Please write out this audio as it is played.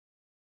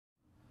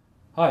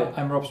Hi,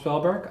 I'm Rob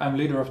Spelberg. I'm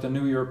leader of the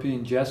New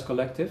European Jazz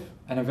Collective,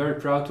 and I'm very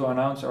proud to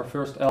announce our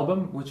first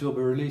album, which will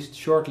be released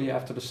shortly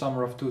after the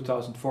summer of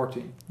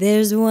 2014.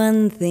 There's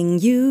one thing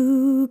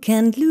you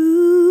can't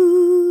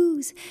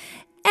lose,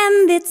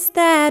 and it's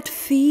that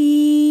feel.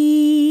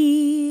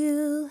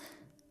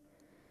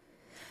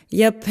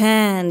 Your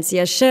pants,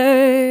 your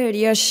shirt,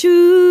 your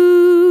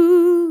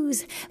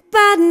shoes,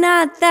 but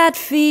not that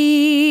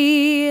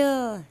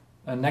feel.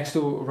 Next to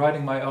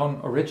writing my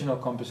own original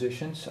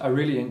compositions, I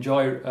really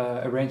enjoy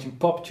arranging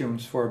pop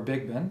tunes for a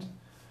big band.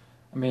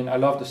 I mean, I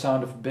love the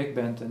sound of a big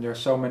band, and there are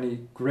so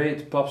many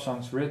great pop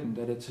songs written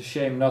that it's a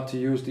shame not to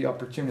use the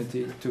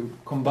opportunity to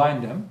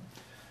combine them.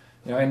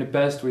 You know, in the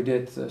past we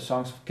did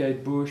songs of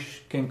Kate Bush,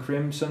 King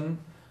Crimson,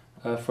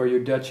 for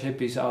you Dutch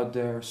hippies out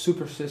there,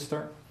 Super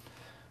Sister.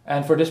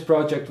 And for this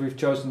project we've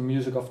chosen the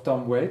music of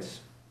Tom Waits.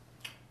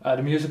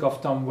 The music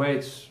of Tom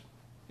Waits,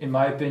 in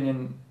my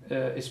opinion,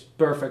 is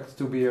perfect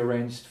to be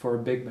arranged for a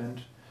big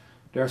band.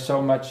 There's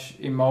so much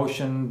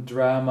emotion,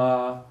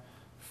 drama,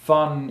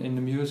 fun in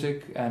the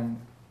music, and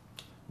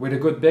with a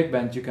good big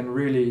band you can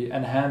really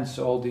enhance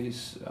all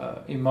these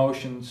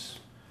emotions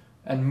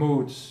and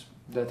moods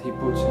that he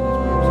puts in his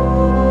music.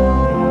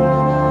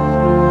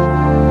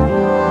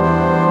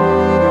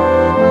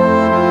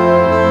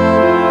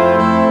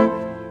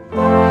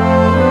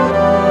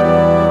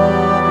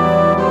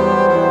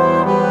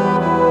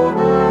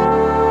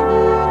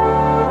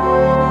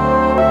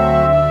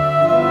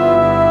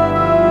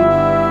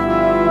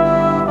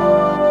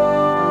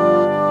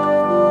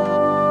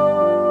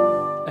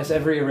 As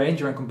every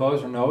arranger and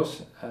composer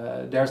knows,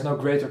 there's no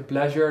greater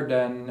pleasure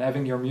than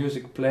having your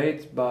music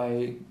played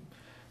by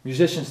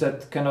musicians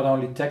that can not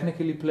only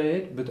technically play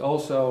it, but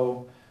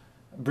also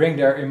bring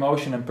their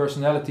emotion and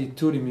personality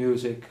to the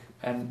music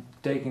and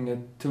taking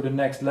it to the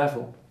next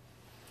level.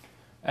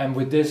 And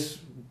with this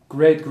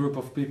great group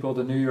of people,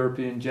 the New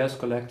European Jazz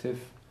Collective,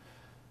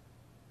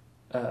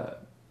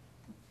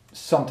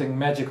 something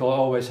magical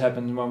always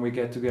happens when we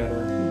get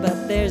together.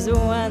 But there's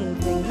one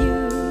thing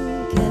you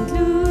can't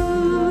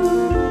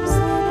lose,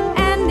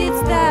 and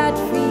it's that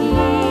feel.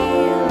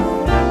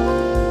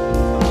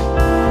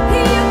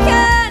 You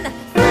can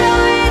throw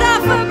it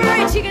off a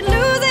bridge, you can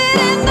lose it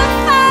in the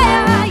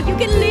fire, you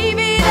can leave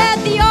it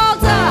at the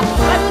altar,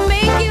 but it'll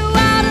make you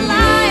out a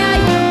liar.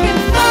 You can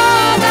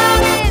fall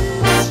down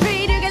in the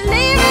street, you can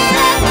leave it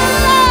at the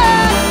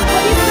love.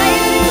 Well, you say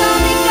that it's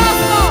only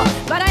gospel,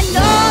 but I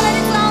know that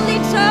it's only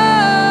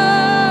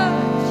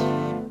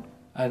church.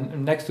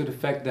 And next to the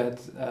fact that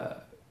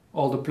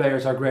all the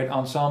players are great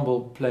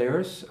ensemble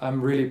players, I'm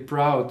really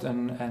proud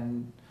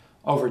and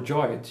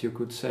overjoyed, you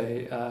could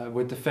say,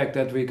 with the fact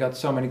that we got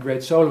so many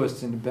great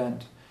soloists in the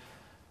band,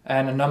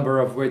 and a number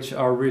of which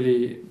are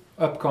really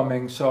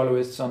upcoming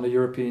soloists on the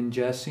European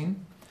jazz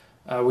scene.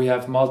 We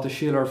have Malte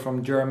Schiller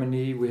from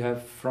Germany, we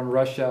have from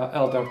Russia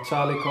Eldar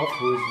Tsalikov,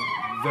 who is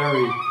a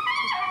very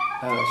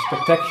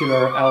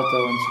spectacular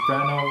alto and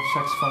soprano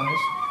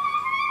saxophonist.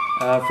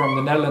 From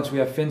the Netherlands we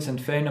have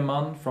Vincent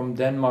Veneman, from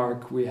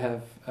Denmark we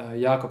have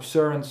Jakob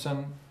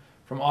Soerensen,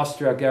 from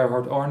Austria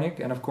Gerhard Ornig,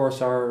 and of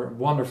course our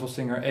wonderful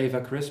singer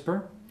Eva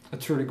Krisper. A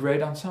truly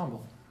great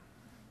ensemble.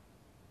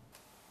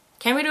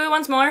 Can we do it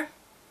once more?